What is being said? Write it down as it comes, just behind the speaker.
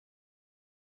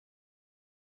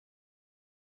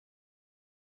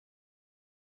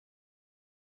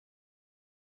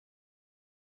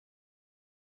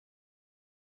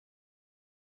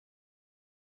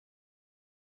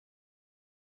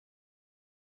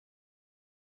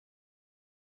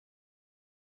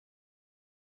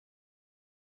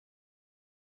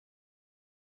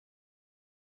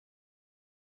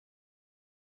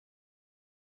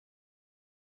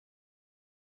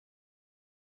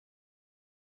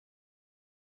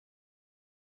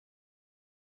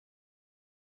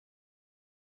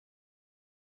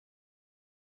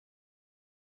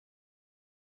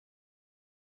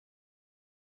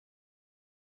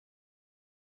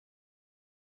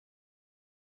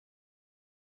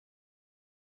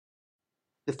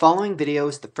The following video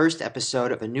is the first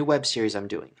episode of a new web series I'm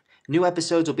doing. New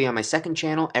episodes will be on my second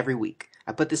channel every week.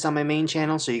 I put this on my main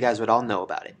channel so you guys would all know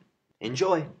about it.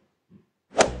 Enjoy!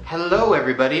 Hello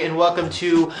everybody and welcome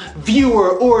to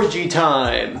Viewer Orgy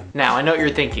Time! Now I know what you're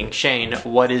thinking, Shane,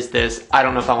 what is this? I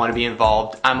don't know if I want to be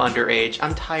involved. I'm underage.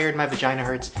 I'm tired, my vagina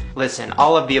hurts. Listen,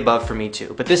 all of the above for me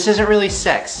too, but this isn't really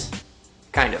sex.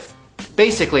 Kind of.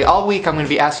 Basically, all week I'm going to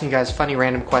be asking you guys funny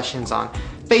random questions on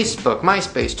Facebook,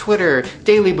 MySpace, Twitter,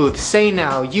 Daily Booth, Say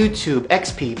Now, YouTube,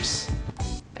 Xpeeps.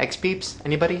 Xpeeps?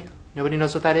 Anybody? Nobody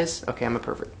knows what that is? Okay, I'm a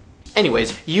pervert.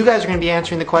 Anyways, you guys are going to be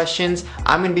answering the questions,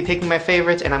 I'm going to be picking my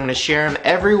favorites, and I'm going to share them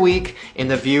every week in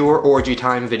the Viewer Orgy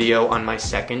Time video on my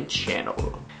second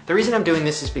channel. The reason I'm doing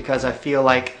this is because I feel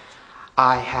like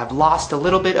I have lost a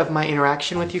little bit of my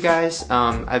interaction with you guys.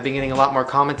 I've been getting a lot more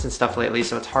comments and stuff lately,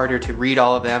 so it's harder to read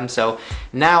all of them. So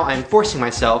now I'm forcing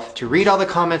myself to read all the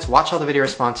comments, watch all the video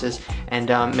responses, and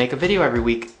make a video every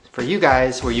week for you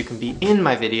guys where you can be in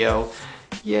my video.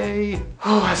 Yay.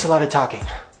 Oh, that's a lot of talking.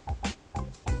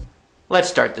 Let's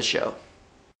start the show.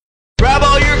 Grab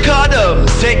all your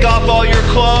condoms, take off all your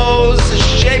clothes,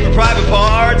 shave your private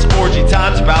parts, orgy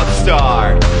time's about to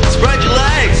start. Spread your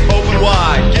legs, open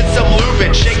wide, get some lube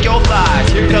and shake your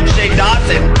thighs. Here comes Shane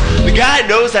Dawson, the guy who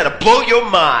knows how to blow your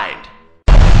mind.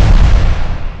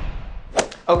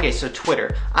 Okay, so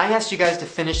Twitter. I asked you guys to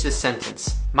finish this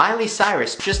sentence. Miley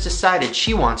Cyrus just decided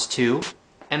she wants to,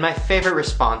 and my favorite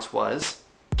response was,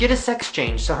 get a sex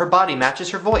change so her body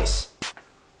matches her voice.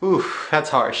 Oof,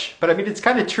 that's harsh. But I mean, it's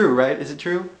kind of true, right? Is it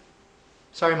true?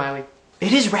 Sorry, Miley.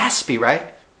 It is raspy,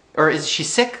 right? Or is she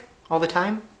sick all the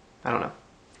time? I don't know.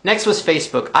 Next was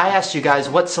Facebook. I asked you guys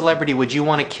what celebrity would you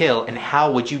want to kill and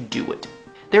how would you do it?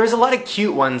 There was a lot of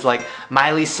cute ones like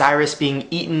Miley Cyrus being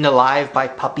eaten alive by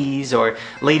puppies or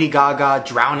Lady Gaga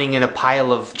drowning in a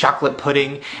pile of chocolate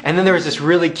pudding. And then there was this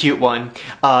really cute one.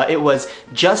 It was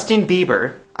Justin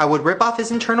Bieber. I would rip off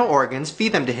his internal organs,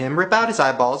 feed them to him, rip out his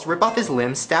eyeballs, rip off his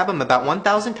limbs, stab him about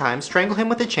 1,000 times, strangle him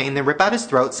with a chain, then rip out his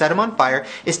throat, set him on fire,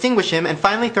 extinguish him, and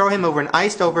finally throw him over an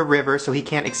iced-over river so he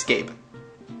can't escape.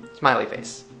 Smiley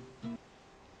face.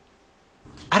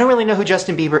 I don't really know who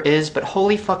Justin Bieber is, but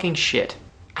holy fucking shit.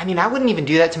 I mean, I wouldn't even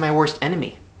do that to my worst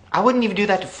enemy. I wouldn't even do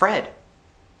that to Fred.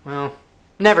 Well,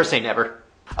 never say never.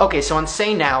 Okay, so on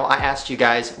Say Now, I asked you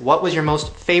guys, what was your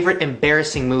most favorite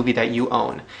embarrassing movie that you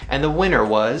own? And the winner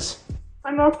was...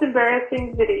 My most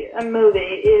embarrassing movie,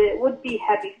 it would be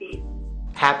Happy Feet.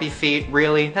 Happy Feet?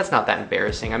 Really? That's not that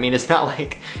embarrassing. I mean, it's not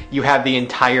like you have the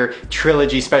entire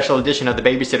trilogy special edition of The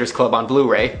Babysitter's Club on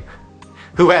Blu-ray.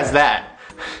 Who has that?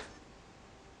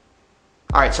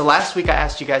 Alright, so last week I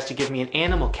asked you guys to give me an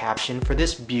animal caption for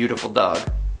this beautiful dog.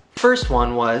 First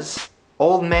one was,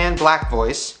 Old Man Black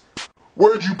Voice.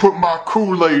 Where'd you put my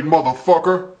Kool-Aid,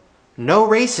 motherfucker? No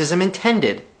racism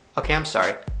intended. Okay, I'm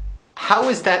sorry. How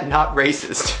is that not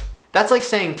racist? That's like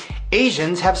saying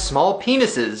Asians have small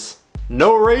penises.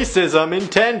 No racism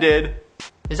intended.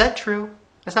 Is that true?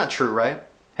 That's not true, right?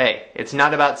 Hey, it's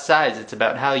not about size, it's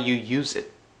about how you use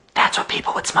it. That's what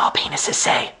people with small penises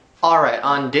say. Alright,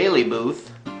 on Daily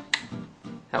Booth,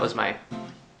 that was my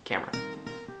camera.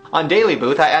 On Daily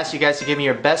Booth, I asked you guys to give me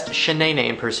your best Shanae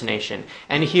impersonation,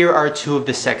 and here are two of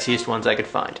the sexiest ones I could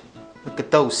find. Look at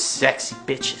those sexy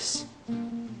bitches.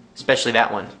 Especially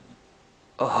that one.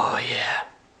 Oh yeah.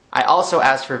 I also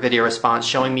asked for a video response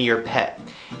showing me your pet,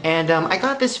 and I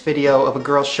got this video of a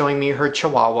girl showing me her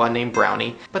chihuahua named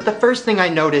Brownie, but the first thing I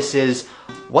notice is,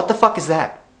 what the fuck is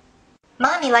that?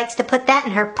 Mommy likes to put that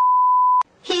in her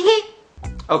hee hee.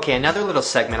 Okay, another little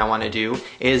segment I want to do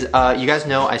is, you guys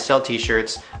know I sell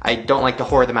t-shirts. I don't like to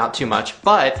whore them out too much,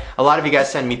 but a lot of you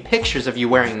guys send me pictures of you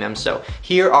wearing them, so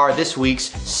here are this week's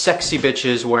sexy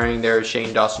bitches wearing their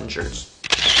Shane Dawson shirts.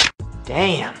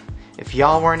 Damn, if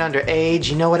y'all weren't underage,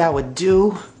 you know what I would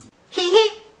do? Hee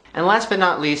hee. And last but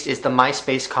not least is the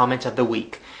MySpace comment of the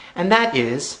week, and that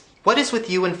is, what is with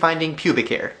you and finding pubic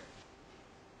hair?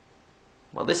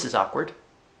 Well, this is awkward.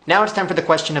 Now it's time for the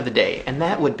question of the day, and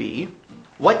that would be,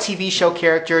 what TV show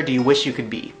character do you wish you could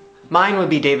be? Mine would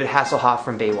be David Hasselhoff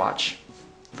from Baywatch.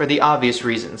 For the obvious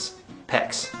reasons.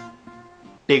 Pecs.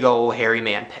 Big ol' hairy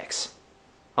man pecs.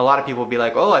 A lot of people would be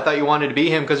like, oh, I thought you wanted to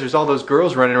be him because there's all those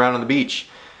girls running around on the beach.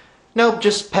 Nope,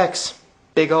 just pecs.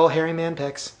 Big ol' hairy man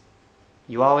pecs.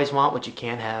 You always want what you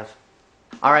can't have.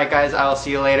 Alright guys, I'll see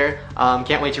you later.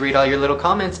 Can't wait to read all your little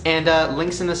comments, and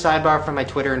links in the sidebar for my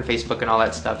Twitter and Facebook and all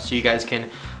that stuff, so you guys can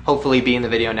hopefully be in the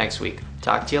video next week.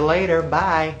 Talk to you later,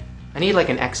 bye. I need like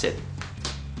an exit.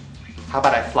 How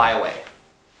about I fly away?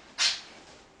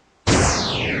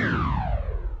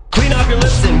 Clean off your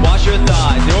lips and wash your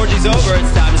thighs. The orgy's over,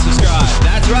 it's time to subscribe.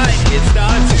 That's right, it's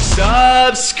time to suck.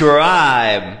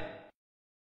 subscribe.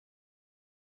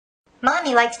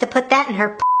 Mommy likes to put that in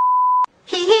her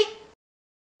hee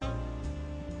hee.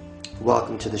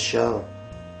 Welcome to the show.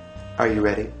 Are you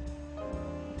ready?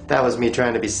 That was me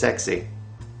trying to be sexy.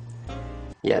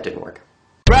 Yeah, it didn't work.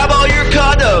 Grab all your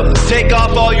condoms, take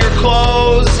off all your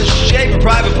clothes, shave your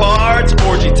private parts,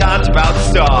 orgy time's about to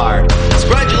start.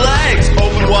 Spread your legs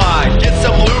open wide, get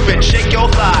some lube and shake your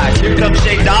thighs. Here comes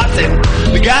Shane Dawson,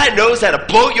 the guy who knows how to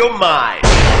blow your mind.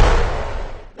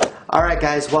 Alright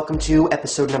guys, welcome to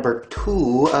episode number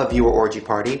 2 of Your Orgy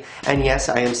Party. And yes,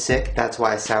 I am sick, that's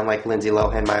why I sound like Lindsay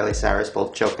Lohan, Miley Cyrus,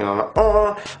 both choking on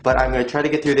but I'm going to try to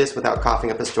get through this without coughing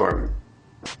up a storm.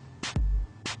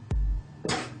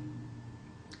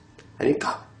 I need to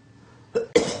cough.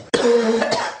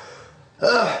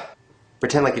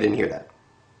 Pretend like you didn't hear that.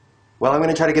 Well, I'm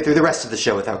going to try to get through the rest of the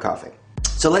show without coughing.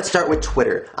 So let's start with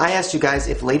Twitter. I asked you guys,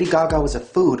 if Lady Gaga was a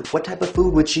food, what type of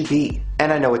food would she be?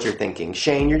 And I know what you're thinking.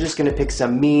 Shane, you're just going to pick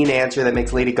some mean answer that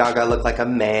makes Lady Gaga look like a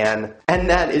man. And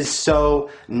that is so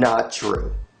not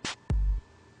true.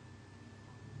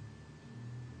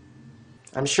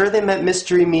 I'm sure they meant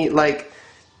mystery meat like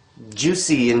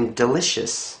juicy and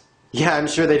delicious. Yeah, I'm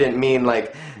sure they didn't mean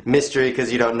like mystery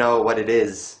because you don't know what it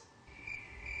is.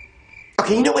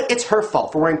 Okay, you know what? It's her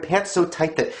fault for wearing pants so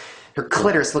tight that her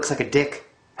clitoris looks like a dick.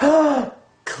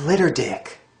 Clitter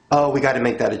dick. Oh, we gotta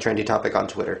make that a trendy topic on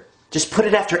Twitter. Just put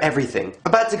it after everything.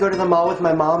 About to go to the mall with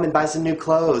my mom and buy some new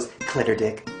clothes. Clitter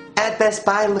dick. At Best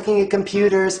Buy looking at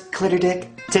computers. Clitter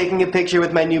dick. Taking a picture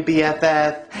with my new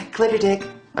BFF. Clitter dick.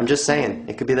 I'm just saying,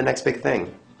 it could be the next big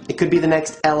thing. It could be the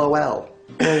next LOL.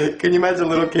 Can you imagine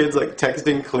little kids like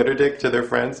texting clitter dick to their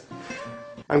friends?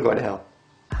 I'm going to hell.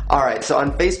 Alright, so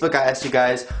on Facebook I asked you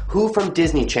guys, who from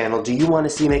Disney Channel do you want to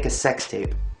see make a sex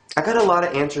tape? I got a lot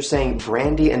of answers saying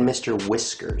Brandy and Mr.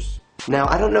 Whiskers. Now,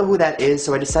 I don't know who that is,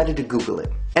 so I decided to Google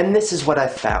it. And this is what I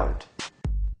found.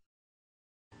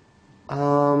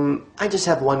 I just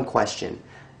have one question.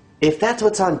 If that's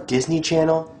what's on Disney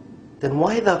Channel, then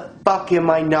why the fuck am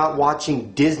I not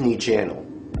watching Disney Channel?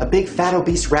 A big fat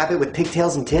obese rabbit with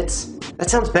pigtails and tits? That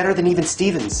sounds better than Even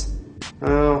Stevens.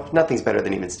 Oh, nothing's better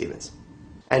than Even Stevens.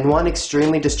 And one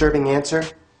extremely disturbing answer,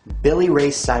 Billy Ray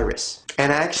Cyrus.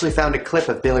 And I actually found a clip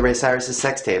of Billy Ray Cyrus's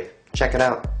sex tape. Check it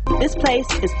out. This place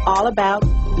is all about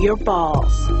your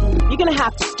balls. You're gonna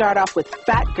have to start off with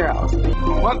fat girls.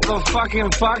 What the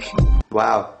fucking fuck?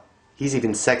 Wow, he's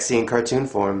even sexy in cartoon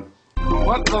form.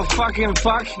 What the fucking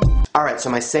fuck? Alright, so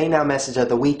my Say Now message of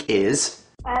the week is...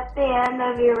 At the end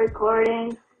of your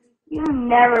recording, you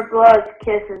never blow us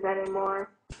kisses anymore.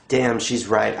 Damn, she's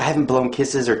right. I haven't blown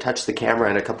kisses or touched the camera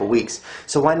in a couple weeks.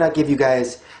 So why not give you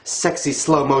guys sexy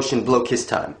slow motion blow kiss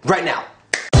time? Right now!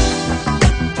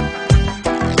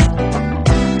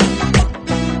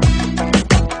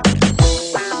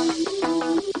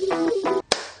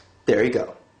 There you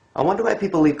go. I wonder why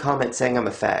people leave comments saying I'm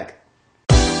a fag.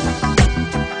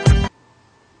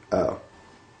 Oh.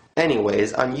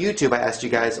 Anyways, on YouTube I asked you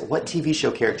guys what TV show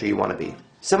character you want to be.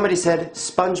 Somebody said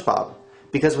SpongeBob,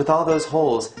 because with all those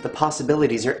holes, the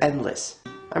possibilities are endless.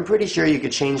 I'm pretty sure you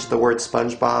could change the word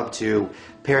SpongeBob to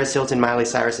Paris Hilton, Miley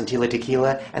Cyrus, and Tila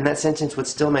Tequila, and that sentence would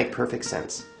still make perfect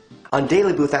sense. On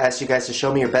Daily Booth I asked you guys to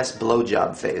show me your best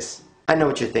blowjob face. I know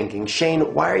what you're thinking.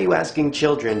 Shane, why are you asking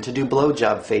children to do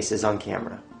blowjob faces on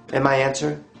camera? And my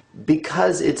answer?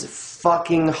 Because it's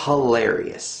fucking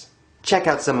hilarious. Check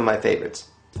out some of my favorites.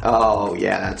 Oh,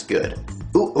 yeah, that's good.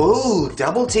 Ooh,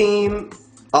 double team.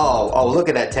 Oh, look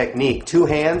at that technique. 2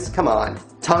 hands, come on.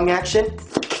 Tongue action?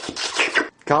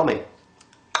 Call me.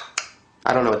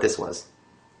 I don't know what this was.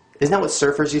 Isn't that what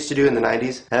surfers used to do in the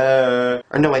 90s?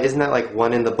 Or no, wait, isn't that like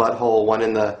one in the butthole, one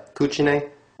in the cucine?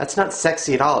 That's not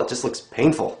sexy at all, it just looks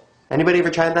painful. Anybody ever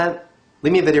tried that?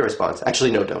 Leave me a video response.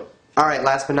 Actually, no, don't. Alright,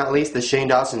 last but not least, the Shane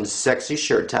Dawson sexy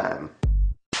shirt time.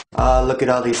 Look at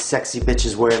all these sexy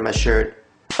bitches wearing my shirt.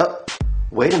 Oh,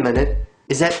 wait a minute.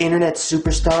 Is that internet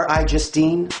superstar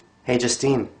iJustine? Hey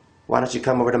Justine, why don't you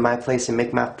come over to my place and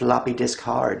make my floppy disk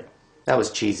hard? That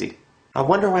was cheesy. I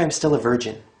wonder why I'm still a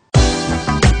virgin.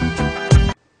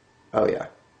 Oh yeah.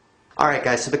 Alright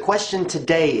guys, so the question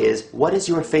today is, what is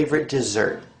your favorite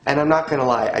dessert? And I'm not gonna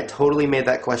lie, I totally made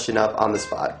that question up on the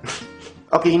spot.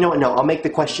 Okay, you know what, no, I'll make the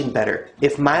question better.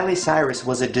 If Miley Cyrus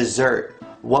was a dessert,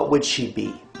 what would she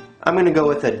be? I'm gonna go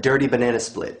with a dirty banana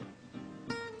split.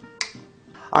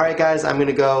 Alright guys, I'm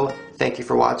gonna go. Thank you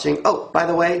for watching. Oh, by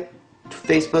the way,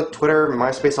 Facebook, Twitter,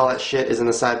 MySpace, all that shit is in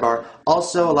the sidebar.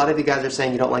 Also, a lot of you guys are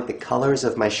saying you don't like the colors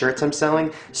of my shirts I'm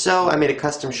selling, so I made a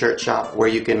custom shirt shop where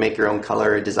you can make your own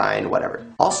color, design, whatever.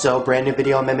 Also, brand new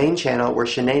video on my main channel where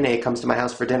Shanae comes to my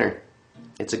house for dinner.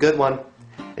 It's a good one.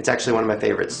 It's actually one of my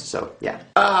favorites, so yeah.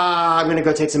 I'm gonna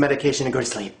go take some medication and go to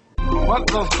sleep. What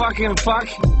the fucking fuck?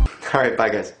 Alright, bye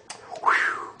guys.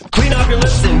 Clean off your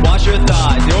lips and wash your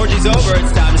thighs. The orgy's over,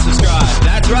 it's time to subscribe.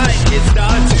 That's right, it's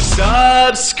time to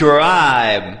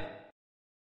subscribe.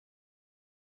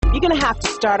 You're gonna have to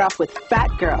start off with fat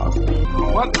girls.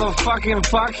 What the fucking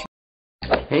fuck?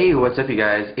 Hey, what's up you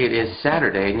guys? It is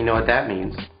Saturday, and you know what that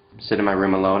means. Sit in my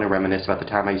room alone and reminisce about the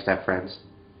time I used to have friends.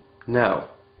 No.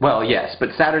 Well, yes, but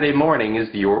Saturday morning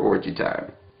is your orgy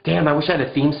time. Damn, I wish I had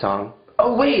a theme song.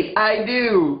 Oh wait, I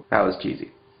do! That was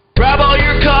cheesy. Grab all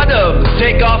your condoms,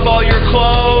 take off all your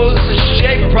clothes,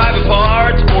 shave your private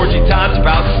parts, orgy time's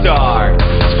about to start.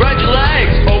 Spread your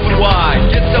legs, open wide,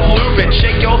 get some lube and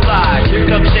shake your thighs. Here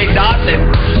comes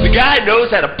Dawson, the guy knows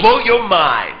how to blow your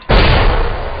mind.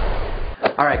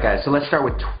 Alright guys, so let's start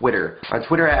with Twitter. On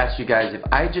Twitter I asked you guys, if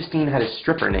Justine had a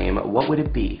stripper name, what would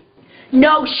it be?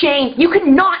 No, Shane, you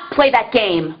cannot play that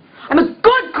game. I'm a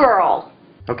good girl.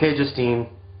 Okay, Justine.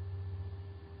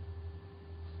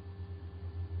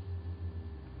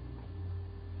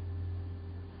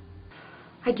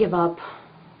 I give up.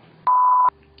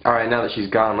 Alright, now that she's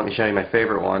gone, let me show you my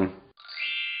favorite one.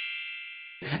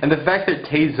 And the fact that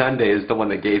Tay Zunde is the one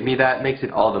that gave me that makes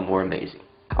it all the more amazing.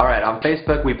 Alright, on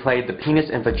Facebook we played the penis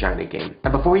and vagina game.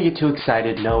 And before you get too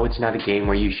excited, no, it's not a game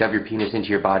where you shove your penis into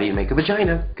your body and make a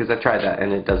vagina. Because I've tried that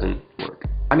and it doesn't work.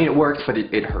 I mean, it works, but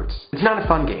it hurts. It's not a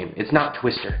fun game. It's not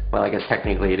Twister. Well, I guess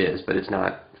technically it is, but it's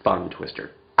not fun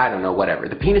Twister. I don't know, whatever.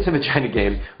 The penis and vagina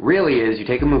game really is, you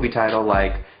take a movie title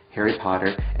like Harry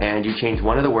Potter, and you change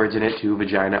one of the words in it to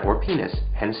vagina or penis.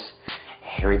 Hence,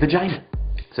 Harry Vagina.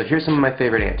 So here's some of my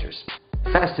favorite answers.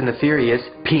 Fast and the Furious,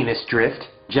 Penis Drift,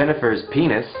 Jennifer's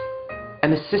Penis,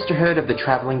 and the Sisterhood of the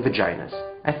Traveling Vaginas.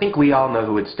 I think we all know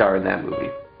who would star in that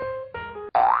movie.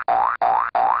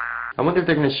 I wonder if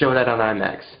they're going to show that on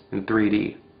IMAX in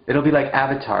 3D. It'll be like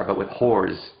Avatar, but with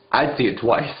whores. I'd see it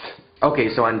twice.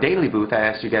 Okay, so on Daily Booth, I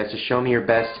asked you guys to show me your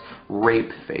best rape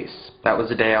face. That was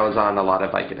the day I was on a lot of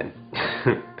Vicodin.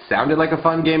 Sounded like a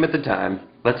fun game at the time.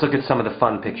 Let's look at some of the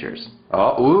fun pictures.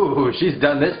 Oh, ooh, she's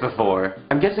done this before.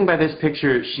 I'm guessing by this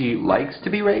picture she likes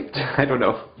to be raped? I don't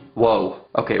know. Whoa.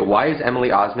 Okay, why is Emily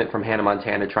Osment from Hannah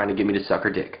Montana trying to get me to suck her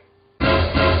dick?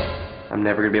 I'm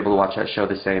never going to be able to watch that show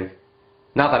the same.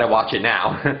 Not that I watch it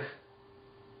now.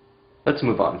 Let's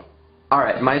move on.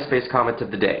 Alright, MySpace comment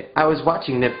of the day. I was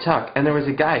watching Nip Tuck, and there was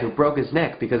a guy who broke his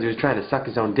neck because he was trying to suck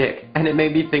his own dick. And it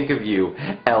made me think of you.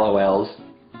 LOLs.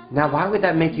 Now, why would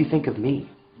that make you think of me?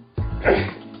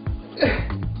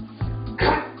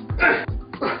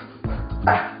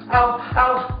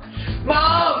 Ow!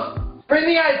 Mom! Bring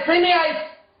the ice! Bring the ice!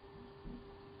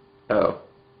 Oh.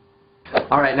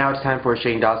 Alright, now it's time for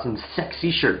Shane Dawson's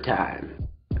sexy shirt time.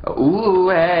 Ooh,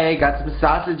 hey, got some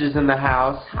sausages in the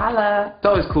house. Holla. It's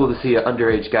always cool to see an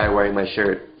underage guy wearing my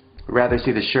shirt. I'd rather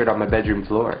see the shirt on my bedroom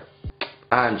floor.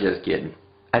 I'm just kidding.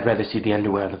 I'd rather see the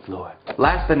underwear on the floor.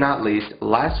 Last but not least,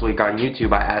 last week on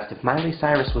YouTube I asked if Miley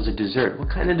Cyrus was a dessert, what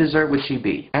kind of dessert would she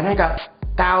be? And I got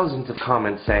thousands of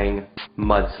comments saying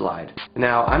mudslide.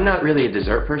 Now, I'm not really a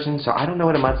dessert person, so I don't know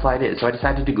what a mudslide is, so I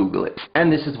decided to Google it.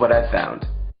 And this is what I found.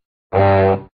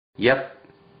 Yep,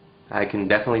 I can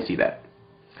definitely see that.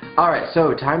 Alright,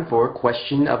 so time for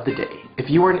question of the day.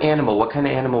 If you were an animal, what kind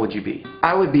of animal would you be?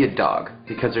 I would be a dog,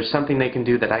 because there's something they can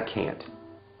do that I can't.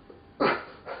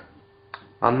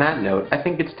 On that note, I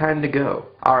think it's time to go.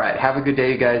 Alright, have a good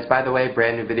day you guys. By the way,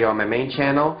 brand new video on my main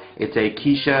channel. It's a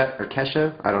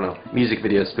Kesha, I don't know, music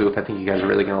video spoof. I think you guys are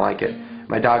really going to like it.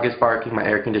 My dog is barking, my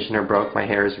air conditioner broke, my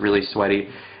hair is really sweaty.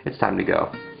 It's time to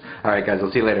go. Alright guys,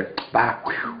 I'll see you later. Bye.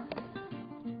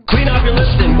 Clean off your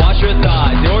lips and wash your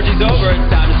thighs. The orgy's over, it's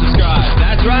time to subscribe.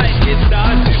 That's right, it's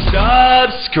time to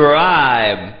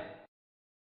subscribe.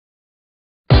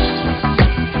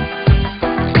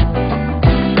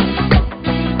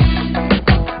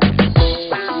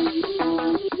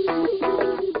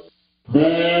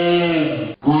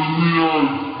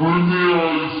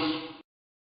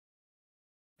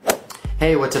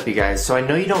 Hey, what's up you guys? So I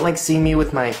know you don't like seeing me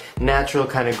with my natural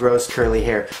kind of gross curly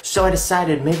hair, so I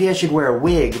decided maybe I should wear a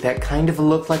wig that kind of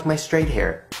looked like my straight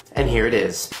hair. And here it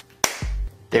is.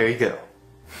 There you go.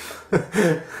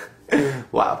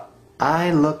 Wow.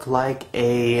 I look like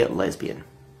a lesbian.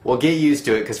 Well, get used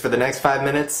to it, because for the next 5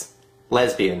 minutes,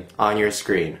 lesbian on your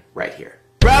screen right here.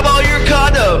 Grab all your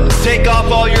condoms, take off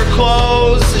all your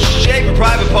clothes, shave your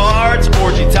private parts,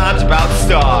 orgy time's about to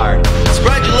start.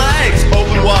 Spread your legs,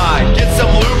 open wide, get some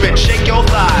lube and shake your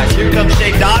thighs. Here comes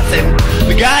Shane Dawson,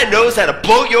 the guy who knows how to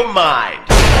blow your mind.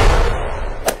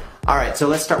 Alright, so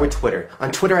let's start with Twitter.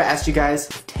 On Twitter I asked you guys,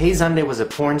 if Tay Zunde was a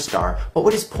porn star, what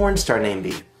would his porn star name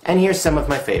be? And here's some of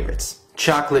my favorites.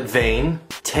 Chocolate Vein,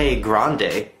 Tay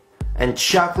Grande, and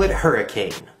Chocolate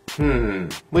Hurricane.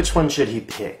 Which one should he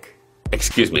pick?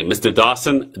 Excuse me, Mr.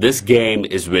 Dawson, this game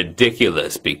is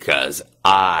ridiculous because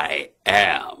I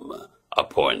am a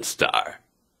porn star.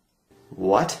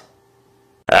 What?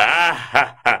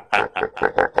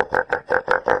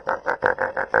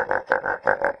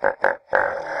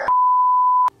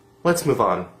 Let's move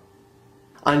on.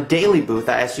 On Daily Booth,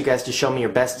 I asked you guys to show me your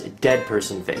best dead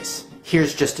person face.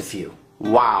 Here's just a few.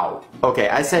 Wow. Okay,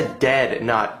 I said dead,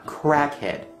 not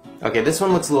crackhead. Okay, this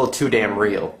one looks a little too damn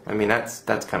real. I mean, that's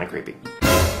kind of creepy.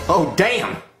 Oh,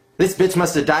 damn! This bitch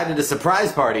must have died at a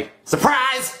surprise party.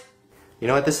 Surprise! You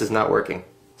know what? This is not working.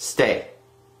 Stay.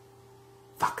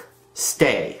 Fuck.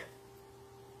 Stay.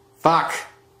 Fuck.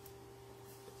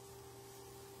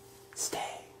 Stay.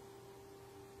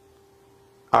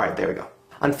 Alright, there we go.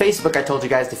 On Facebook, I told you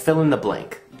guys to fill in the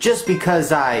blank. Just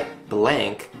because I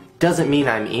blank doesn't mean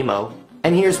I'm emo.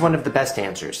 And here's one of the best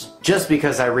answers. Just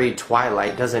because I read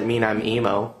Twilight doesn't mean I'm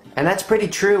emo. And that's pretty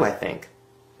true, I think.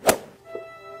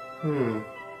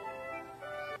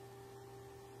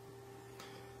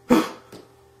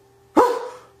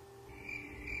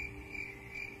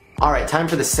 Alright, time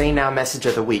for the Say Now message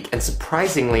of the week. And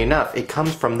surprisingly enough, it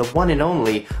comes from the one and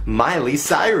only Miley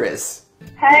Cyrus.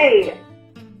 Hey!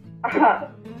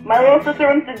 My little sister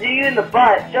wants to do you in the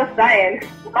butt, just saying.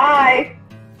 Bye!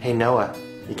 Hey Noah,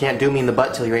 you can't do me in the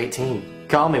butt till you're 18.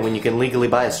 Call me when you can legally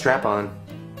buy a strap-on.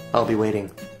 I'll be waiting.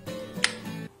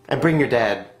 And bring your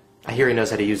dad. I hear he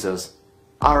knows how to use those.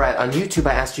 Alright, on YouTube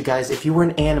I asked you guys if you were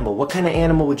an animal, what kind of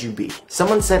animal would you be?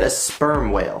 Someone said a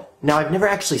sperm whale. Now I've never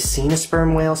actually seen a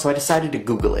sperm whale, so I decided to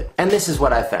Google it. And this is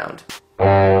what I found.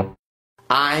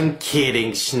 I'm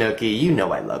kidding, Snooki. You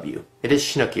know I love you. It is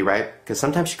Snooki, right? Because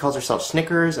sometimes she calls herself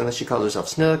Snickers, and then she calls herself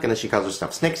Snook, and then she calls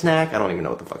herself Snick Snack. I don't even know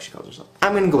what the fuck she calls herself.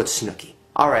 I'm gonna go with Snooki.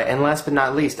 Alright, and last but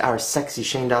not least, our sexy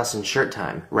Shane Dawson shirt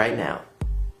time right now.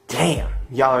 Damn,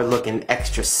 y'all are looking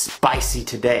extra spicy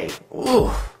today.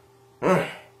 Ooh.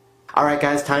 Alright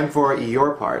guys, time for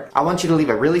your part. I want you to leave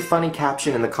a really funny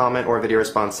caption in the comment or video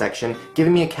response section,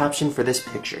 giving me a caption for this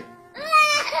picture.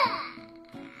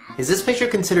 Is this picture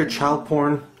considered child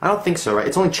porn? I don't think so, right?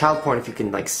 It's only child porn if you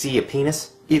can, like, see a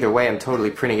penis. Either way, I'm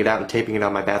totally printing it out and taping it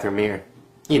on my bathroom mirror.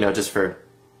 You know, just for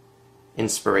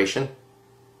inspiration.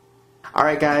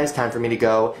 Alright guys, time for me to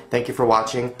go. Thank you for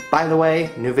watching. By the way,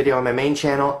 new video on my main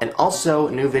channel, and also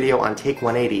new video on Take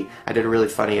 180. I did a really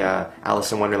funny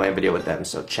Alice in Wonderland video with them,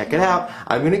 so check it out.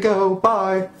 I'm gonna go.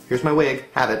 Bye. Here's my wig.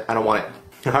 Have it. I don't want it.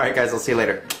 Alright guys, I'll see you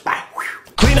later. Bye.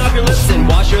 Clean off your lips and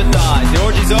wash your thighs. The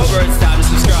orgy's over, it's time to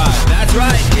subscribe. That's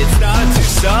right, it's time to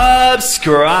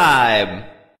subscribe.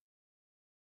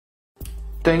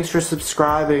 Thanks for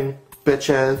subscribing,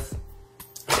 bitches.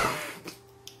 I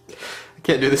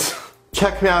can't do this.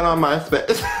 Check me out on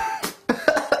MySpace.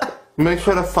 Make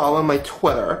sure to follow my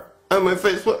Twitter and my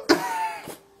Facebook.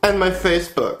 And my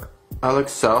Facebook. I look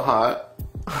so hot.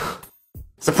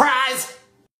 Surprise!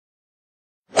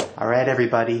 Alright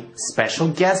everybody, special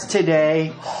guest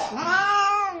today.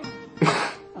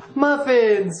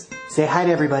 Muffins! Say hi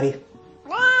to everybody.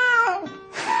 Aww.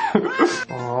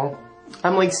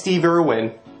 I'm like Steve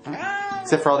Irwin.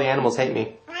 Except for all the animals hate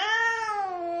me.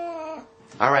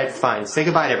 Alright, fine. Say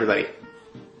goodbye to everybody.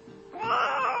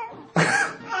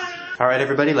 Alright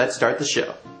everybody, let's start the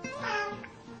show.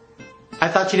 I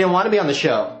thought you didn't want to be on the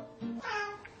show.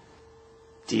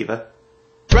 Diva.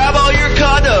 Grab all your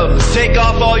condoms, take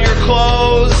off all your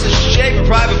clothes, shave your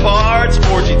private parts,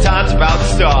 orgy time's about to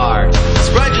start.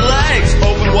 Spread your legs,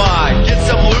 open wide, get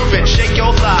some lube and shake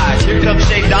your thighs. Here comes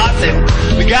Shane Dawson,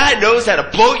 the guy who knows how to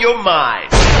blow your mind.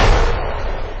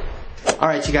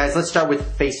 Alright you guys, let's start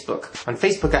with Facebook. On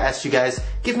Facebook I asked you guys,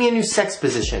 give me a new sex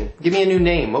position, give me a new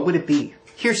name, what would it be?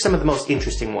 Here's some of the most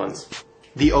interesting ones.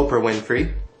 The Oprah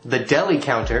Winfrey, the deli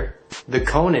counter, the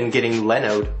Conan getting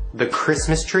Leno'd, the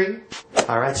Christmas tree.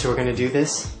 Alright, so we're gonna do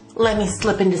this. Let me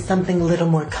slip into something a little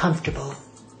more comfortable.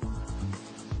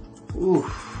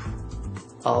 Oof.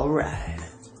 Alright.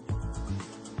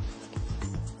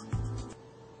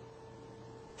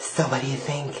 So what do you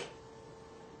think?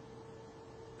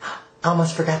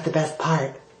 Almost forgot the best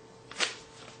part.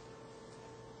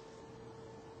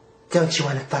 Don't you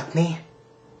want to fuck me?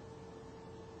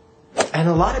 And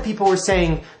a lot of people were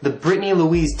saying the Brittany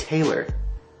Louise Taylor.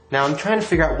 Now I'm trying to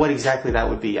figure out what exactly that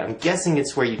would be. I'm guessing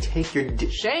it's where you take your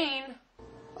Shane!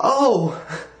 Oh!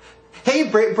 Hey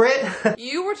Brit.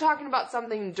 You were talking about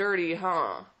something dirty,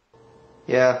 huh?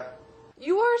 Yeah.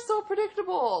 You are so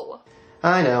predictable.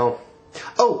 I know.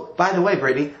 Oh, by the way,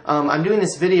 Brittany, I'm doing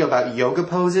this video about yoga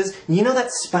poses. You know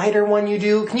that spider one you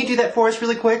do? Can you do that for us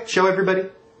really quick? Show everybody.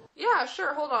 Yeah,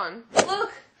 sure, hold on.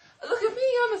 Look at me,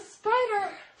 I'm a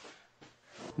spider.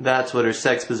 That's what her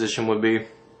sex position would be.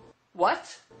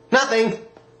 What? Nothing!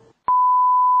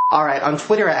 Alright, on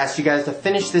Twitter I asked you guys to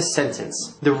finish this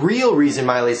sentence. The real reason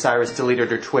Miley Cyrus deleted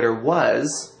her Twitter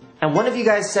was... And one of you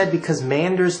guys said because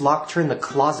Manders locked her in the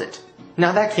closet.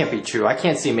 Now that can't be true. I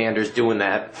can't see Manders doing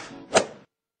that.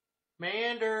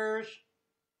 Manders?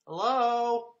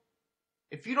 Hello?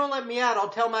 If you don't let me out, I'll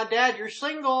tell my dad you're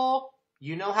single.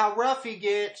 You know how rough he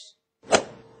gets.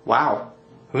 Wow.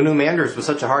 Who knew Manders was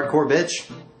such a hardcore bitch?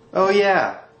 Oh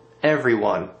yeah,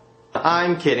 everyone.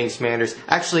 I'm kidding, Smanders.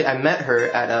 Actually, I met her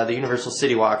at the Universal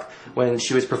City Walk when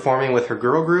she was performing with her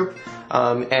girl group,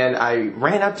 and I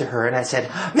ran up to her and I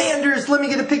said, Manders, let me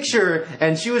get a picture!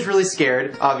 And she was really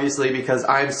scared, obviously, because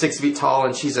I'm 6 feet tall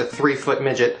and she's a 3-foot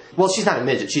midget. Well, she's not a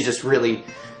midget, she's just really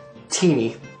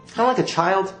teeny. Kind of like a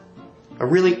child. A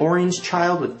really orange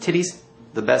child with titties.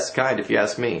 The best kind, if you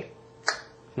ask me.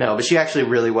 No, but she actually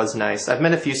really was nice. I've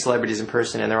met a few celebrities in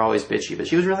person and they're always bitchy, but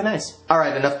she was really nice.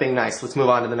 Alright, enough being nice. Let's move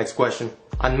on to the next question.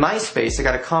 On MySpace, I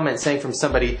got a comment saying from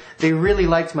somebody they really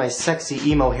liked my sexy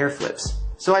emo hair flips.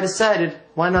 So I decided,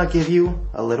 why not give you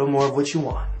a little more of what you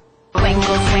want? Twinkle,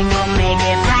 twinkle, make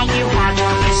it right. You have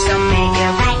one wish, so make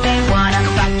it right. They wanna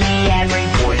fuck me every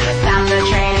quarter. Found the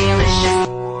tranny.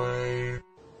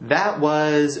 That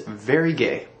was very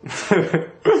gay.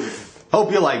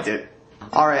 Hope you liked it.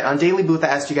 Alright, on Daily Booth I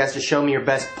asked you guys to show me your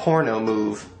best porno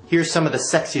move. Here's some of the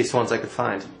sexiest ones I could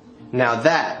find. Now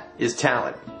that is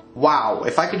talent. Wow,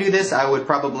 if I could do this, I would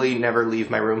probably never leave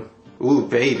my room. Ooh,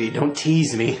 baby, don't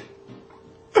tease me.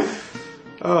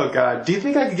 Oh god, do you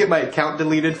think I could get my account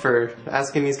deleted for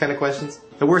asking these kind of questions?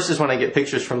 The worst is when I get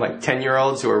pictures from like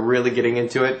 10-year-olds who are really getting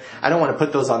into it. I don't want to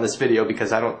put those on this video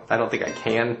because I don't think I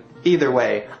can. Either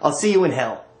way, I'll see you in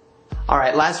hell.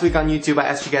 Alright, last week on YouTube I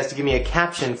asked you guys to give me a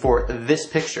caption for this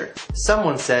picture.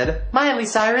 Someone said, Miley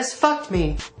Cyrus fucked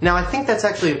me. Now I think that's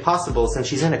actually impossible since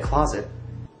she's in a closet.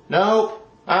 Nope,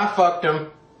 I fucked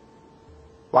him.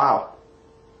 Wow.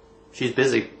 She's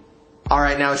busy.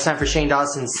 Alright, now it's time for Shane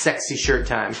Dawson's sexy shirt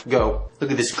time. Go.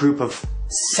 Look at this group of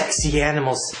sexy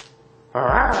animals.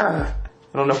 I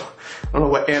don't know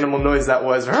what animal noise that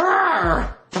was.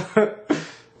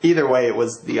 Either way, it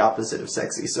was the opposite of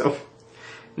sexy, so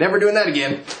never doing that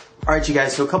again. Alright you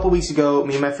guys, so a couple weeks ago,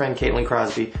 me and my friend Caitlin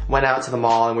Crosby went out to the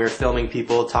mall and we were filming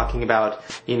people talking about,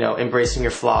 you know, embracing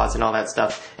your flaws and all that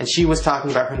stuff. And she was talking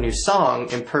about her new song,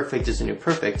 Imperfect is the New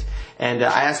Perfect. And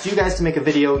I asked you guys to make a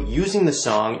video using the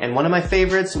song, and one of my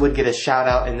favorites would get a shout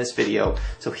out in this video.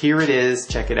 So here it is,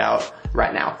 check it out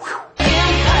right now.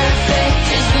 Imperfect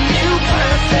is the new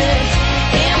perfect.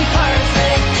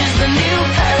 Imperfect is the new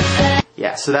perfect.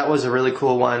 Yeah, so that was a really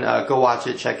cool one. Go watch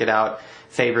it, check it out.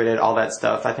 Favorite it, all that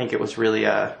stuff. I think it was really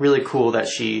really cool that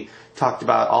she talked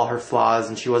about all her flaws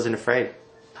and she wasn't afraid.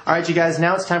 Alright you guys,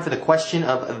 now it's time for the question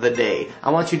of the day.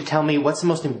 I want you to tell me what's the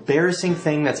most embarrassing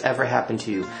thing that's ever happened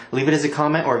to you. Leave it as a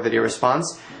comment or a video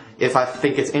response. If I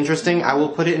think it's interesting, I will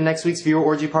put it in next week's viewer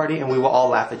orgy party and we will all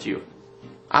laugh at you.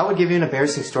 I would give you an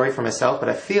embarrassing story for myself, but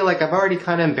I feel like I've already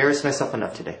kind of embarrassed myself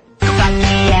enough today.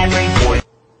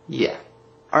 Yeah.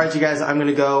 Alright you guys, I'm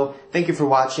gonna go. Thank you for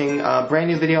watching. Brand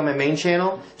new video on my main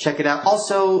channel. Check it out.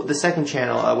 Also, the second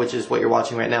channel, which is what you're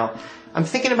watching right now. I'm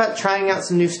thinking about trying out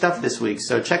some new stuff this week,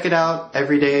 so check it out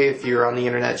every day. If you're on the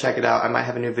internet, check it out. I might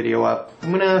have a new video up.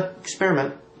 I'm gonna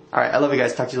experiment. Alright, I love you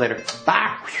guys. Talk to you later.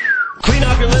 Bye! Clean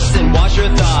off your lips and wash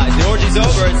your thighs. The orgy's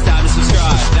over, it's time to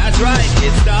subscribe. That's right,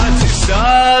 it's time to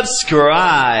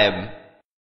subscribe.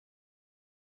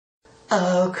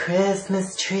 Oh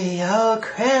Christmas tree,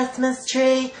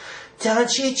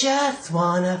 don't you just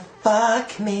wanna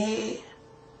fuck me?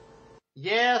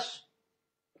 Yes.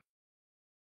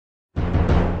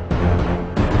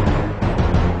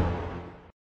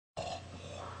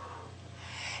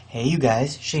 Hey you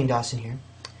guys, Shane Dawson here.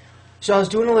 So I was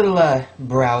doing a little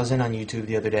browsing on YouTube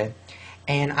the other day,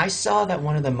 and I saw that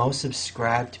one of the most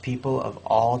subscribed people of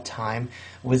all time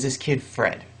was this kid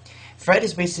Fred. Fred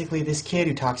is basically this kid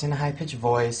who talks in a high-pitched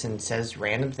voice and says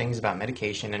random things about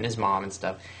medication and his mom and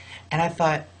stuff. And I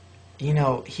thought, you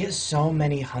know, he has so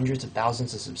many hundreds of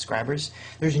thousands of subscribers,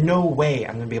 there's no way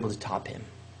I'm going to be able to top him.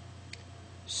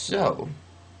 So,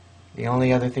 the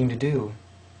only other thing to do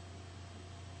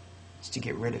is to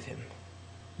get rid of him.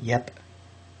 Yep,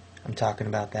 I'm talking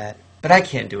about that. But I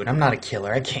can't do it. I'm not a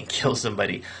killer. I can't kill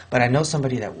somebody. But I know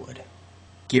somebody that would.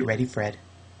 Get ready, Fred.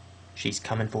 She's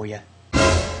coming for you.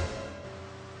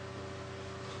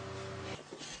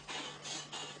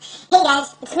 Hey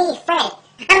guys, it's me, Fred.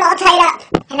 I'm all tied up,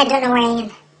 and I don't know where I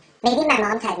am. Maybe my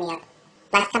mom tied me up.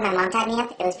 Last time my mom tied me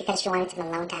up, it was because she wanted some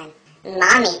alone time.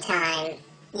 Mommy time.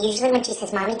 Usually when she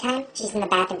says mommy time, she's in the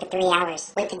bathroom for 3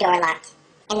 hours with the door locked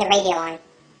and the radio on.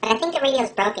 But I think the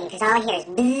radio's broken because all I hear is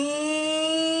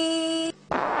bzzz.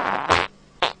 I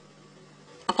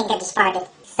think I just farted.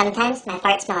 Sometimes my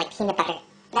farts smell like peanut butter.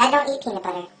 But I don't eat peanut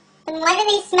butter. Then why do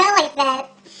they smell like that?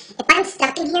 If I'm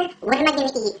stuck in here, what am I going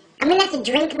to eat? I'm going to have to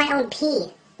drink my own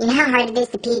pee. You know how hard it is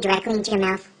to pee directly into your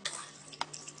mouth?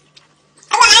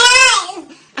 I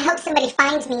hope somebody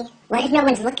finds me. What if no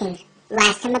one's looking?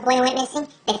 Last time a boy went missing,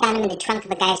 they found him in the trunk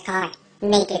of a guy's car,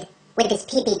 naked, with his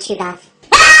pee-pee chewed off.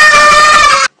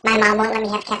 My mom won't let me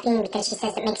have caffeine because she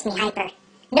says it makes me hyper.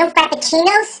 No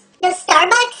frappuccinos? No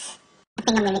Starbucks? I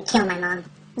think I'm gonna kill my mom.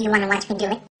 You wanna watch me do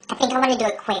it? I think I wanna do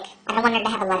it quick. I don't want her to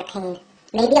have a lot of pain.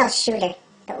 Maybe I'll shoot her.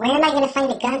 But where am I gonna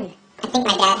find a gun? I think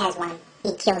my dad has one.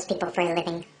 He kills people for a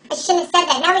living. I shouldn't have said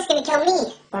that. Now he's gonna kill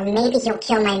me. Or maybe he'll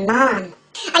kill my mom.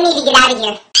 I need to get out of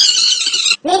here.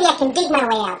 Maybe I can dig my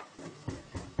way out.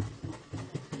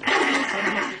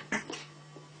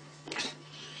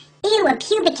 Ew, a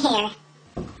pubic hair.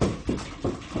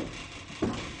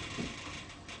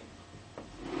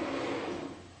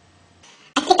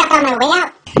 I think I found my way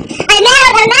out. I'm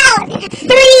out!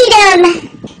 Freedom!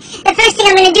 The first thing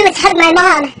I'm gonna do is hug my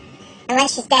mom.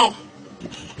 Unless she's dead.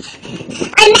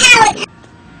 I'm out!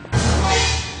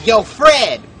 Yo,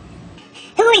 Fred!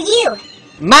 Who are you?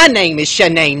 My name is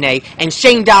Shanae, and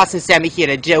Shane Dawson sent me here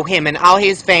to do him and all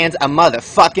his fans a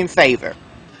motherfucking favor.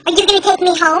 Are you gonna take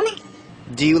me home?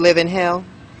 Do you live in hell?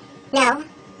 No.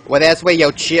 Well, that's where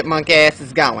your chipmunk ass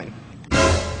is going.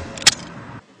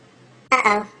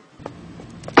 Uh-oh.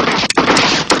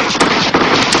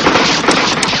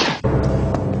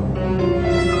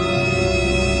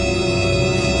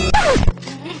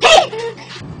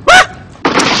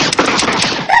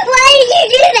 Why did you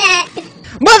do that?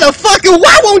 Motherfucker,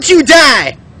 why won't you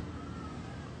die?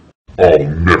 I'll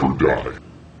never die.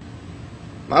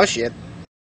 Oh shit.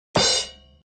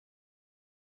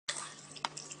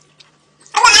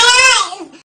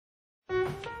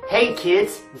 Hey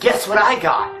kids, guess what I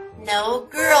got? No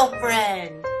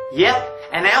girlfriend. Yep,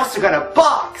 and I also got a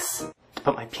box to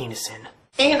put my penis in.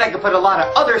 And I can put a lot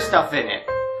of other stuff in it.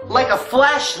 Like a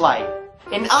flashlight,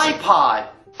 an iPod,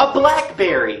 a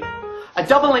BlackBerry, a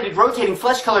double-ended rotating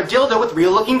flesh-colored dildo with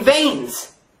real-looking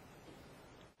veins,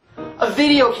 a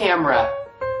video camera,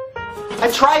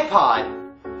 a tripod,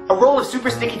 a roll of super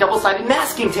sticky double-sided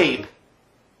masking tape,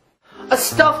 a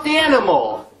stuffed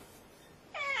animal.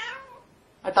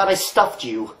 I thought I stuffed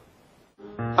you.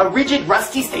 A rigid,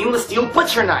 rusty stainless steel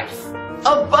butcher knife.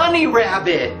 A bunny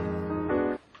rabbit.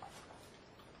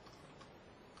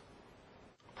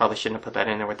 Probably shouldn't have put that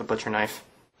in there with the butcher knife.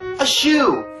 A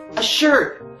shoe. A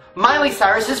shirt. Miley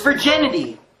Cyrus's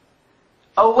virginity.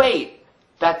 Oh wait,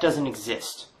 that doesn't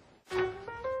exist.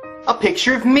 A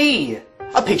picture of me.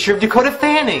 A picture of Dakota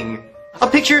Fanning. A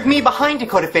picture of me behind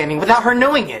Dakota Fanning without her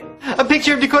knowing it. A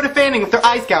picture of Dakota Fanning with her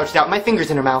eyes gouged out and my fingers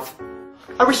in her mouth.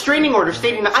 A restraining order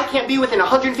stating that I can't be within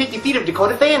 150 feet of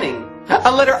Dakota Fanning.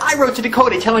 A letter I wrote to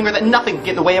Dakota telling her that nothing can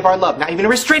get in the way of our love, not even a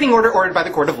restraining order ordered by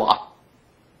the court of law.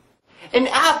 An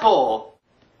apple!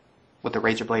 With a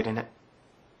razor blade in it.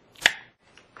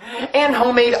 And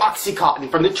homemade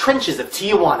Oxycontin from the trenches of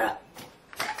Tijuana.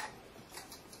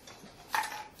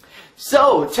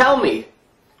 So, tell me,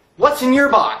 what's in your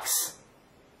box?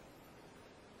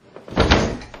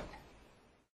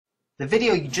 The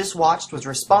video you just watched was a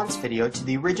response video to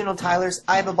the original Tyler's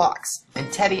I Have a Box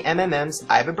and Teddy MMM's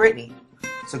I Have a Britney.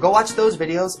 So go watch those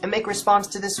videos and make a response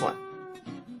to this one.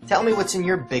 Tell me what's in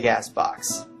your big ass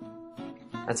box.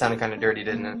 That sounded kinda dirty,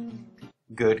 didn't it?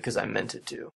 Good, because I meant it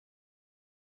to.